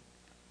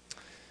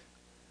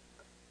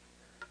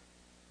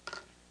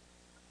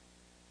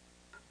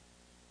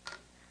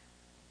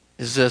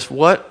 is this: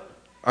 what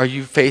are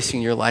you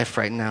facing in your life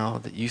right now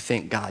that you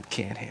think God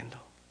can't handle?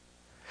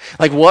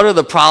 Like, what are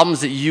the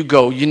problems that you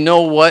go, you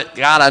know what,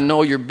 God, I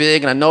know you're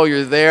big and I know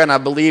you're there and I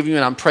believe you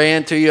and I'm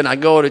praying to you and I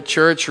go to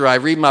church or I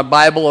read my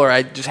Bible or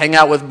I just hang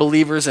out with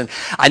believers and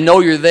I know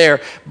you're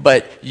there,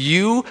 but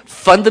you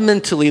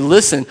fundamentally,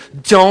 listen,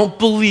 don't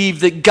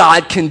believe that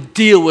God can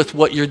deal with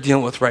what you're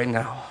dealing with right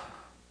now.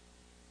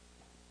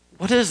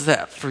 What is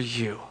that for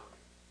you?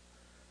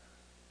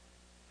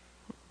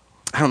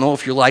 I don't know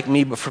if you're like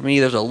me, but for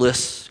me, there's a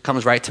list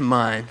comes right to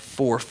mind,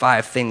 4 or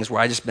 5 things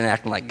where I just been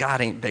acting like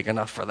God ain't big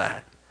enough for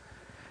that.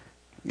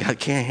 God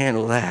can't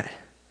handle that.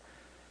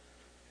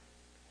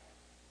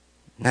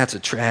 And that's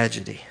a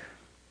tragedy.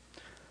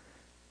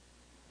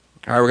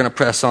 All right, we're going to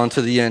press on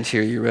to the end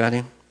here. You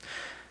ready?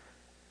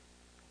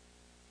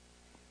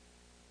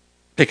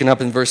 Picking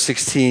up in verse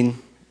 16.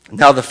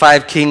 Now the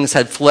 5 kings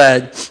had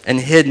fled and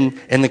hidden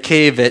in the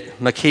cave at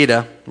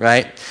Makkedah,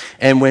 right?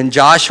 And when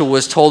Joshua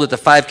was told that the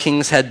 5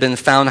 kings had been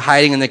found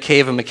hiding in the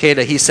cave of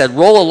Makkedah, he said,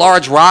 roll a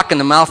large rock in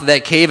the mouth of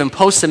that cave and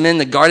post them in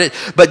to guard it,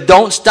 but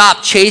don't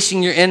stop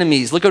chasing your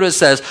enemies. Look at what it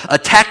says.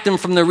 Attack them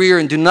from the rear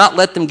and do not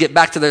let them get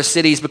back to their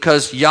cities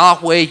because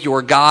Yahweh,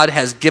 your God,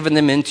 has given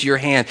them into your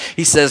hand.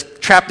 He says,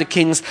 trap the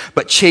kings,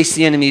 but chase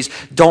the enemies.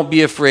 Don't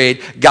be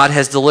afraid. God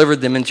has delivered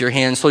them into your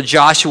hands. So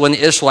Joshua and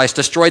the Israelites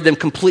destroyed them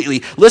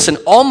completely. Listen,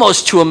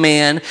 almost to a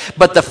man,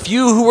 but the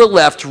few who were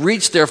left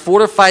reached their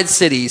fortified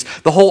cities.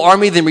 The whole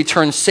army then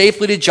returned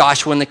safely to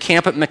Joshua in the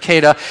camp at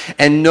Makkedah,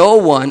 and no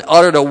one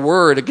uttered a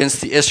word against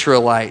the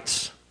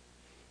Israelites.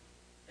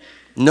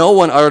 No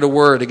one uttered a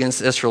word against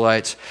the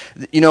Israelites.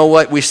 You know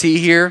what we see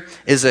here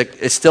is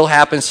that it still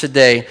happens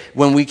today.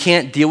 When we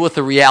can't deal with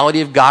the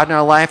reality of God in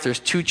our life, there's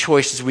 2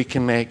 choices we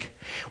can make.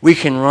 We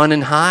can run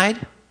and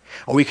hide,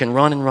 or we can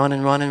run and run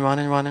and run and run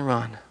and run and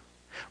run.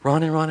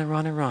 Run and run and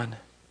run and run.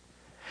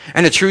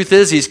 And the truth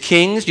is, these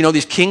kings,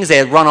 these kings, they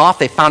had run off,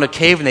 they found a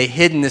cave, and they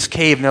hid in this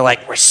cave, and they're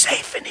like, we're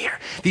safe in here.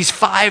 These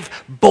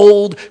 5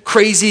 bold,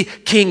 crazy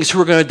kings who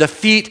were going to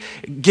defeat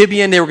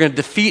Gibeon, they were going to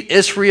defeat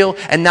Israel,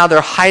 and now they're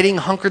hiding,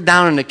 hunkered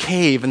down in a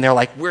cave, and they're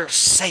like, we're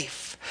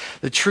safe.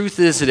 The truth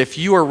is that if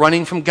you are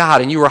running from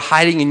God and you are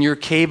hiding in your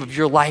cave of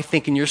your life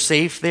thinking you're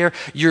safe there,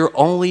 you're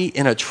only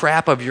in a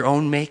trap of your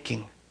own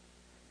making.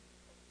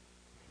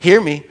 Hear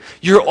me.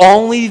 You're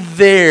only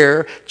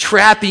there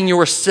trapping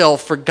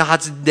yourself for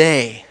God's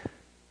day.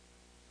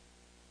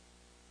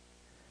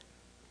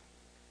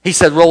 He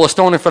said, roll a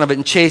stone in front of it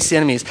and chase the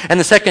enemies.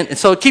 And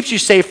so it keeps you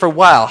safe for a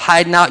while.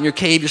 Hiding out in your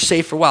cave, you're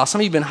safe for a while. Some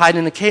of you have been hiding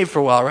in the cave for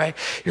a while, right?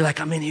 You're like,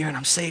 I'm in here and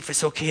I'm safe.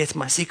 It's okay. It's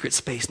my secret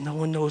space. No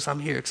one knows I'm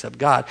here except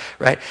God,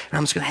 right? And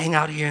I'm just going to hang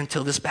out here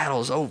until this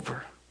battle is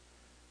over.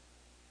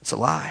 It's a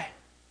lie.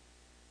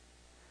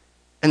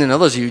 And then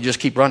others of you just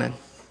keep running.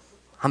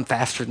 I'm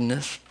faster than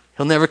this.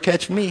 He'll never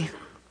catch me.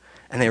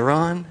 And they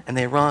run, and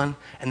they run,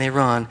 and they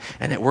run,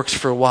 and it works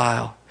for a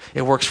while.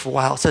 It works for a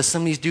while. It says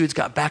some of these dudes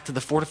got back to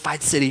the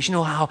fortified cities. You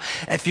know how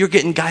if you're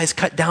getting guys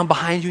cut down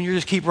behind you and you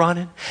just keep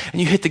running,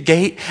 and you hit the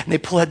gate, and they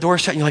pull that door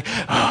shut, and you're like,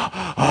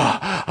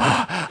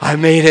 I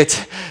made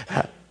it.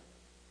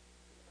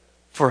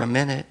 For a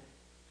minute.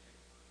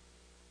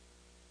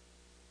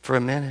 For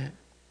a minute.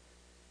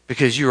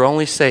 Because you're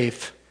only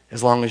safe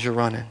as long as you're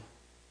running.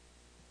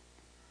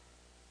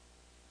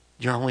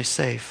 You're only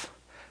safe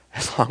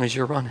as long as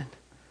you're running.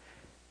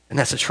 And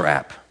that's a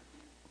trap.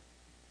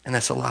 And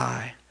that's a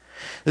lie.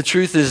 The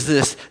truth is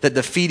this, that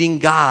defeating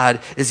God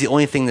is the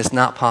only thing that's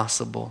not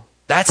possible.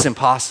 That's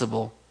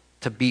impossible,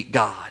 to beat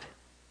God.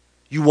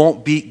 You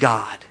won't beat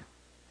God.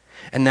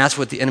 And that's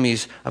what the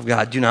enemies of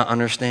God do not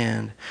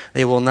understand.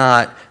 They will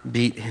not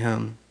beat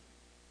him.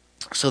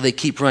 So they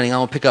keep running. I'm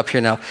going to pick up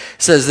here now. It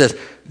says this.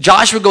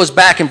 Joshua goes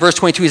back in verse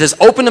 22. He says,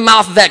 open the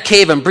mouth of that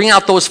cave and bring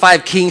out those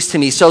 5 kings to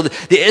me. So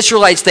the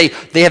Israelites, they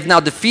have now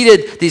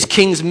defeated these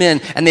kings'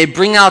 men, and they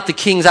bring out the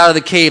kings out of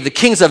the cave. The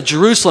kings of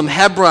Jerusalem,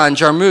 Hebron,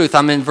 Jarmuth,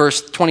 I'm in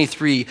verse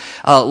 23,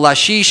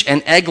 Lachish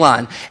and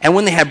Eglon. And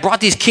when they had brought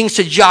these kings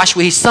to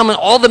Joshua, he summoned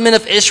all the men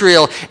of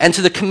Israel, and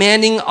to the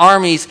commanding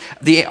armies,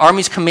 the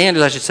army's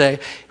commanders, I should say,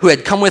 who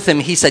had come with him,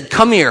 he said,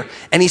 come here.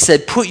 And he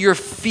said, put your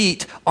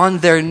feet on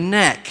their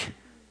neck.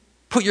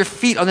 Put your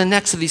feet on the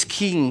necks of these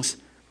kings.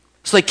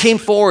 So they came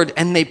forward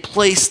and they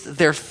placed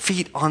their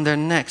feet on their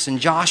necks.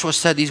 And Joshua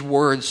said these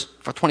words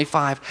for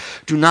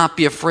 25. Do not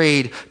be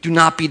afraid. Do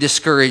not be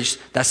discouraged.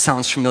 That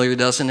sounds familiar,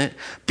 doesn't it?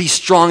 Be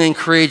strong and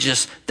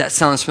courageous. That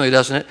sounds familiar,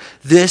 doesn't it?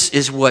 This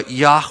is what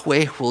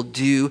Yahweh will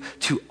do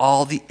to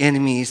all the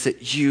enemies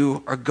that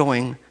you are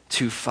going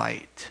to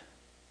fight.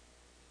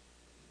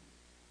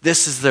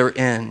 This is their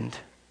end.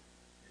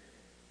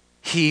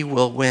 He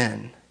will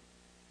win.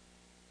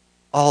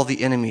 All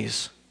the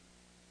enemies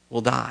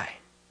will die.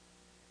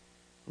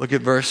 Look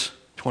at verse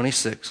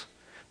 26.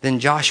 Then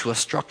Joshua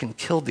struck and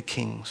killed the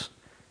kings.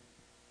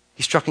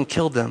 He struck and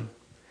killed them.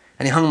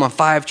 And he hung them on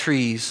 5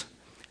 trees.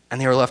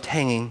 And they were left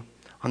hanging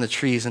on the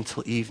trees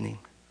until evening.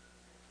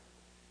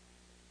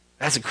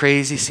 That's a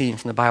crazy scene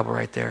from the Bible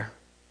right there.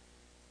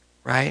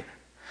 Right?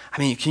 I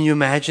mean, can you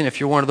imagine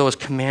if you're one of those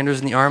commanders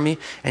in the army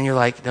and they're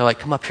like,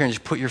 come up here and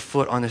just put your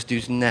foot on this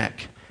dude's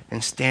neck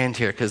and stand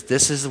here, because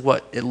this is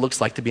what it looks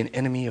like to be an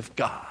enemy of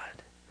God.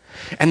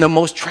 And the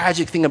most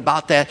tragic thing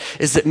about that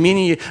is that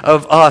many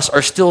of us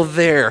are still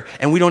there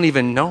and we don't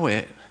even know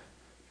it.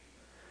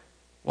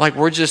 Like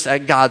we're just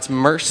at God's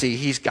mercy.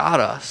 He's got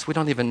us. We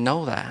don't even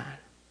know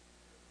that.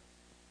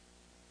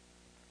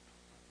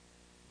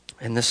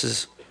 And this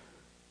is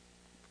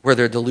where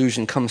their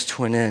delusion comes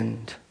to an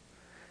end.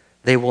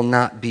 They will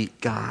not beat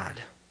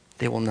God.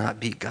 They will not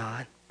beat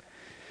God.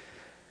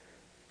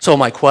 So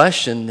my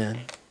question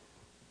then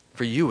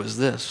for you is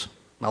this.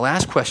 My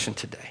last question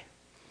today.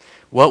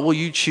 What will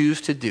you choose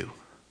to do?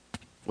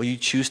 Will you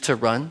choose to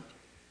run?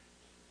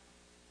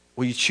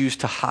 Will you choose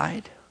to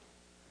hide?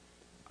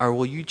 Or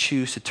will you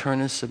choose to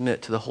turn and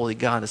submit to the holy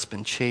God that's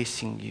been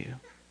chasing you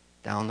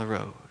down the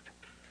road?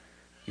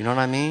 You know what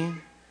I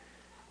mean?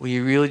 Will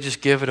you really just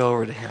give it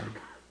over to him?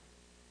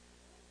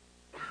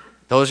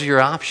 Those are your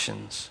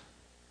options.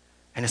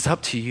 And it's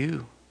up to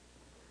you,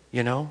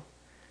 you know,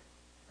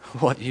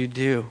 what you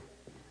do.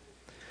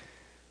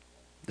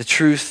 The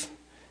truth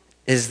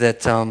is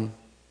that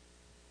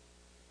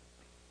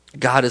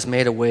God has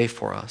made a way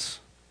for us.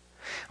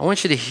 I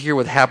want you to hear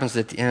what happens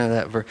at the end of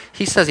that verse.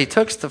 He says he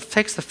takes the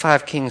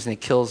 5 kings and he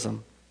kills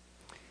them.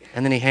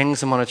 And then he hangs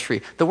them on a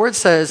tree. The word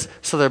says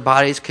so their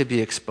bodies could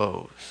be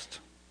exposed.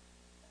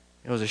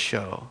 It was a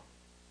show.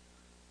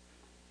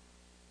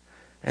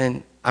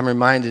 And Mike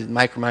reminded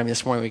me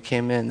this morning when we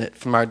came in that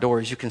from our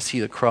doors you can see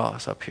the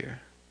cross up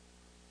here.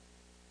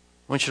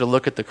 I want you to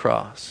look at the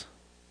cross.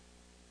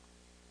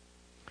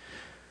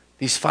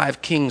 These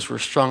 5 kings were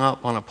strung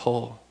up on a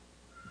pole.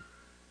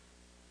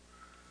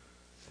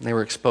 And they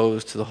were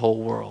exposed to the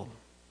whole world.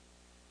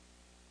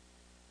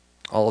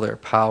 All their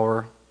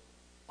power,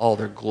 all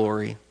their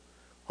glory,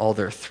 all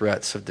their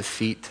threats of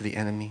defeat to the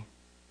enemy.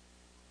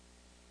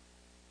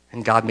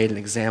 And God made an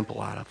example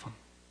out of them.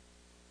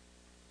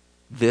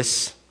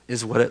 This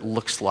is what it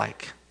looks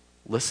like,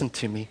 listen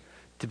to me,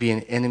 to be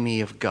an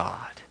enemy of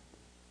God.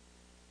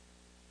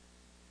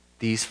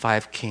 These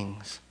 5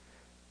 kings,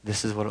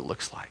 this is what it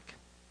looks like.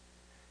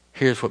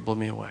 Here's what blew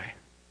me away.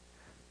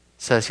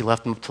 It says he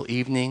left them up till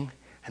evening,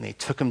 and they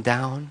took him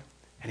down,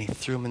 and he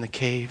threw him in the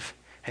cave,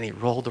 and he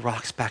rolled the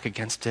rocks back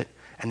against it,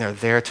 and they're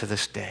there to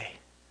this day,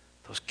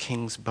 those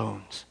kings'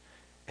 bones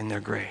in their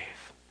grave.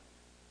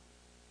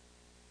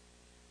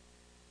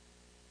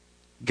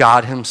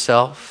 God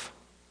himself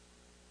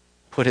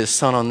put his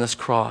son on this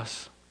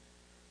cross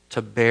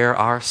to bear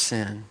our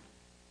sin.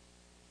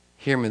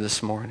 Hear me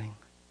this morning.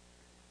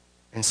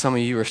 And some of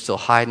you are still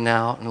hiding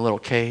out in a little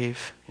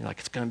cave. You're like,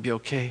 it's going to be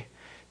okay.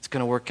 It's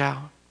going to work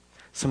out.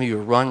 Some of you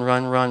are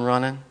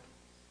running.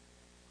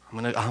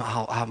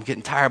 I'm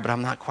getting tired, but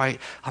I'm not quite.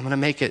 I'm going to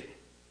make it.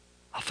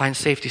 I'll find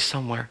safety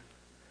somewhere.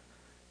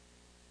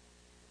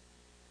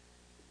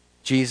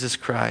 Jesus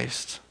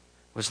Christ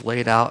was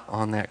laid out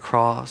on that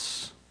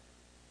cross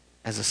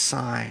as a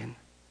sign,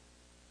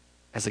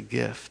 as a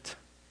gift,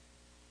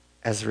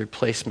 as a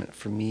replacement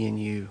for me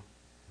and you.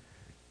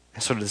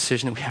 And so the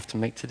decision that we have to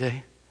make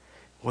today,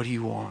 what do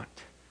you want?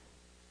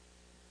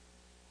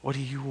 What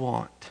do you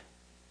want?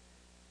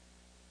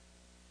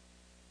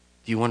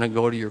 Do you want to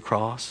go to your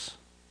cross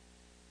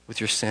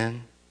with your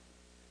sin?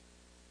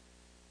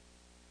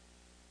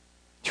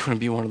 Do you want to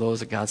be one of those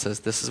that God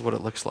says, this is what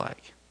it looks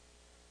like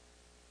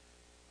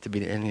to be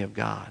the enemy of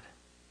God?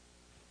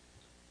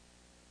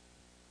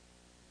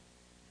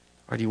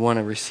 Or do you want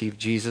to receive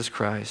Jesus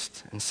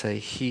Christ and say,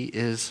 he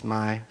is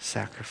my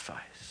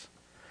sacrifice.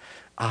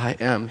 I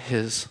am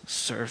his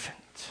servant.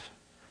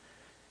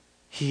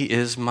 He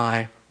is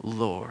my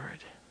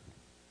Lord.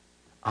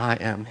 I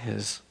am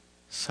his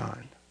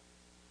son.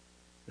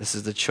 This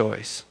is the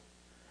choice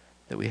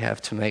that we have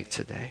to make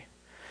today.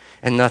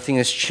 And nothing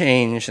has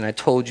changed, and I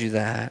told you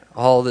that.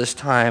 All this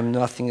time,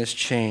 nothing has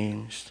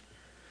changed.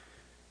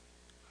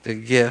 The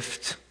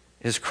gift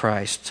is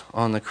Christ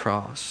on the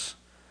cross.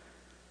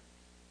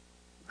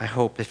 I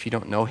hope if you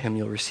don't know him,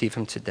 you'll receive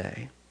him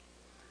today.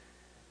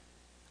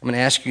 I'm going to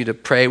ask you to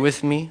pray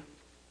with me.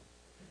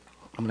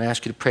 But I'm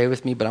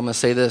going to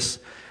say this,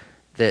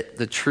 that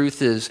the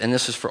truth is, and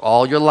this is for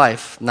all your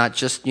life, not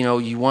just,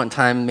 you one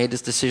time made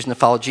this decision to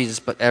follow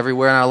Jesus, but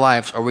everywhere in our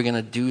lives, are we going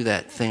to do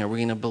that thing? Are we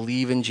going to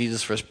believe in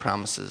Jesus for his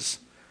promises?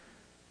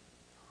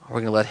 Are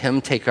we going to let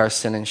him take our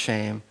sin and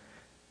shame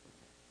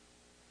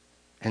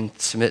and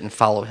submit and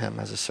follow him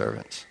as a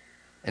servant?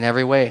 In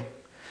every way.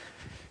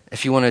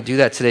 If you want to do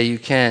that today, you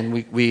can.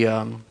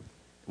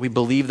 We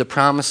believe the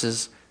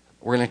promises.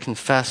 We're going to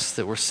confess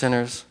that we're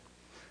sinners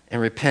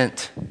and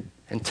repent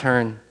and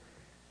turn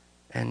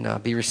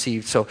and be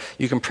received. So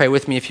you can pray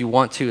with me if you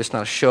want to. It's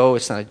not a show.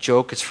 It's not a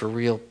joke. It's for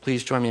real.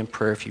 Please join me in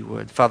prayer if you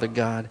would. Father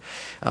God,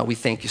 we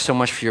thank you so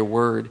much for your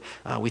word.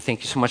 We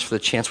thank you so much for the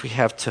chance we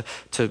have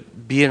to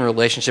be in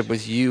relationship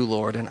with you,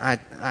 Lord. And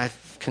I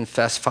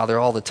confess, Father,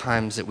 all the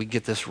times that we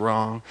get this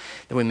wrong,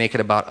 that we make it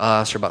about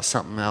us or about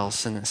something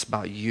else, and it's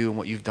about you and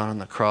what you've done on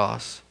the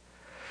cross.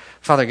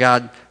 Father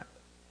God,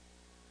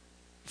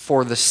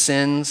 for the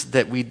sins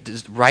that we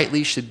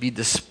rightly should be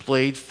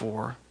displayed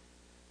for,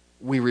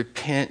 we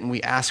repent and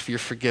we ask for your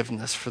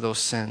forgiveness for those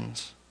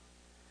sins.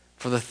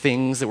 For the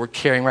things that we're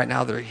carrying right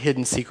now that are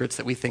hidden secrets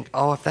that we think,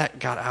 if that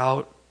got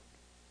out,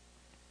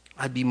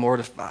 I'd be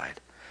mortified.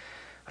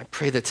 I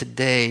pray that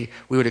today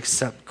we would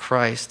accept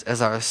Christ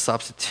as our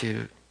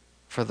substitute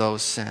for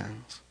those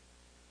sins.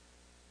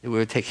 That we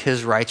would take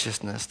his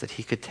righteousness, that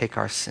he could take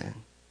our sin.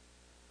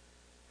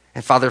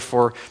 And Father,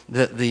 for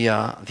the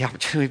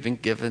opportunity we've been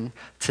given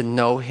to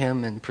know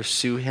him and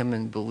pursue him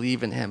and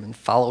believe in him and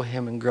follow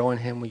him and grow in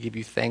him, we give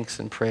you thanks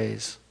and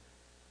praise.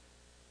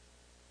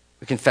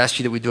 We confess to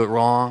you that we do it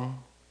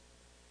wrong,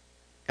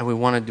 and we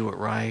want to do it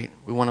right.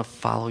 We want to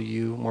follow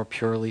you more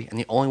purely, and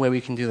the only way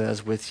we can do that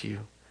is with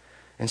you.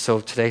 And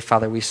so today,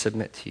 Father, we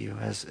submit to you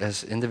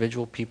as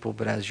individual people,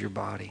 but as your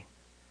body.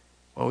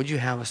 What would you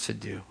have us to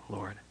do,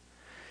 Lord?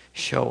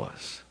 Show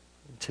us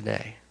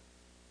today.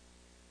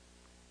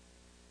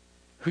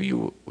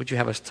 Who would you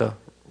have us to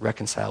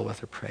reconcile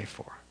with or pray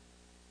for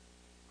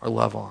or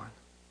love on?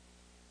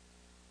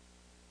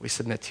 We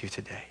submit to you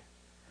today.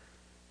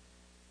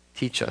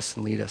 Teach us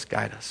and lead us,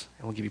 guide us.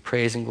 And we'll give you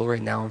praise and glory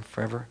now and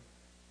forever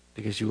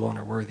because you alone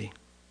are worthy.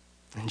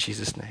 In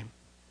Jesus' name,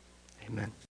 amen.